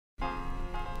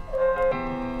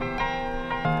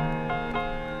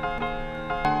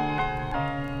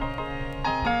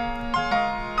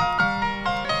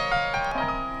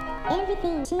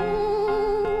Nothing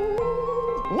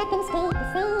stayed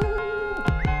the same.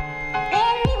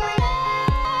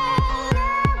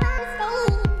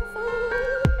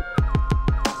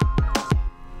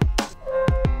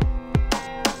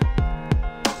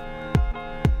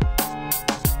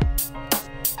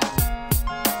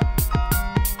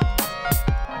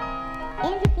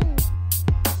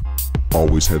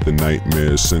 Always had the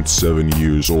nightmares since 7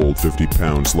 years old, 50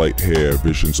 pounds, light hair,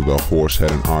 visions of the horse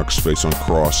had an ox face on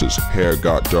crosses. Hair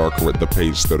got darker at the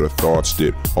pace that her thoughts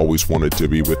did. Always wanted to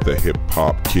be with the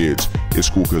hip-hop kids. It's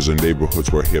cool cause the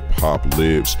neighborhoods where hip-hop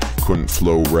lives. Couldn't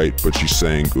flow right, but she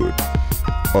sang good.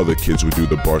 Other kids would do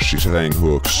the bus, she sang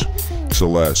hooks.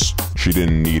 Celeste, she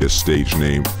didn't need a stage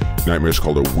name. Nightmares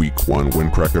called her weak one,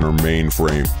 windcrack in her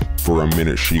mainframe. For a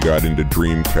minute she got into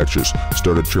dream catchers,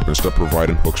 started tripping, stopped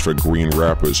providing hooks for green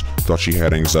rappers, thought she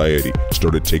had anxiety,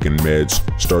 started taking meds,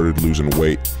 started losing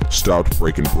weight, stopped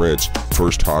breaking breads,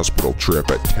 first hospital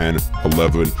trip at 10,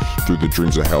 11, through the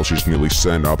dreams of hell she's nearly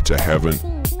sent up to heaven.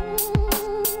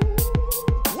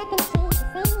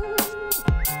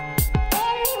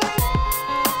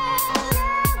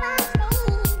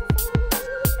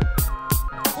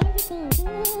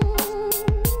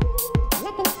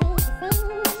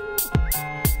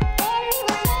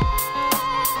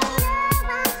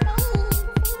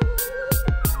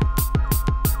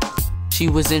 She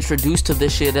was introduced to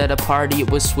this shit at a party. It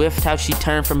was swift how she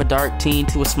turned from a dark teen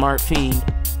to a smart fiend.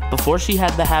 Before she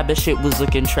had the habit, shit was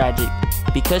looking tragic.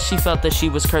 Because she felt that she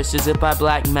was cursed as if by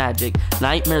black magic.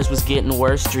 Nightmares was getting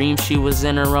worse, dreams she was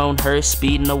in her own hearse,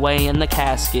 speeding away in the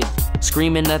casket.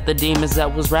 Screaming at the demons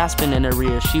that was rasping in her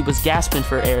ear. She was gasping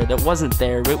for air that wasn't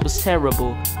there, it was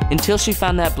terrible. Until she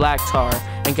found that black tar,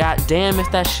 and goddamn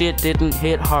if that shit didn't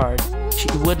hit hard. She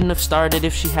wouldn't have started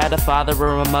if she had a father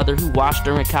or a mother who washed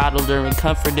her and coddled her and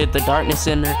comforted the darkness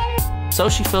in her. So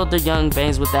she filled her young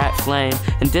veins with that flame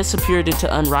and disappeared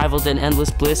into unrivaled and endless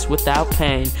bliss without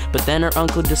pain. But then her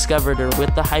uncle discovered her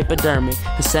with the hypodermic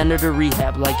and sent her to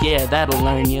rehab like, yeah, that'll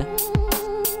learn ya.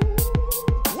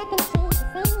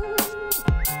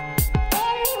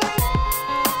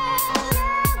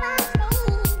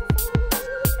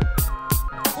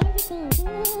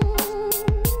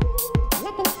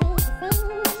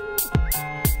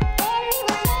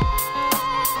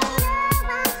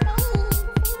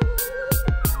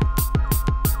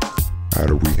 Out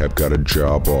of rehab, got a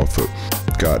job offer.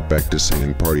 Got back to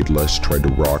singing, partied less, tried to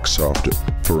rock softer.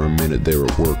 For a minute they were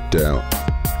worked out.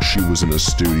 She was in a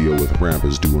studio with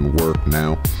rappers doing work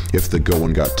now. If the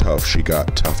going got tough, she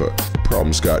got tougher.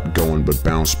 Problems got going but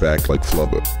bounced back like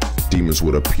flubber. Demons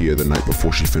would appear the night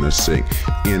before she finna sing.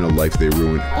 In a life they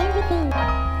ruined.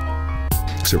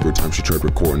 Several times she tried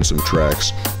recording some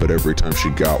tracks, but every time she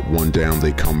got one down,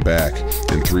 they come back.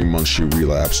 In 3 months she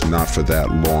relapsed, not for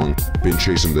that long. Been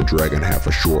chasing the dragon, half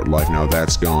a short life, now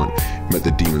that's gone. Met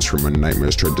the demons from her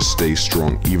nightmares, tried to stay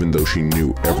strong, even though she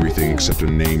knew everything except her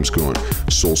name's gone.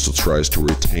 Soul still tries to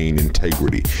retain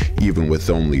integrity, even with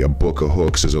only a book of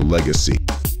hooks as a legacy.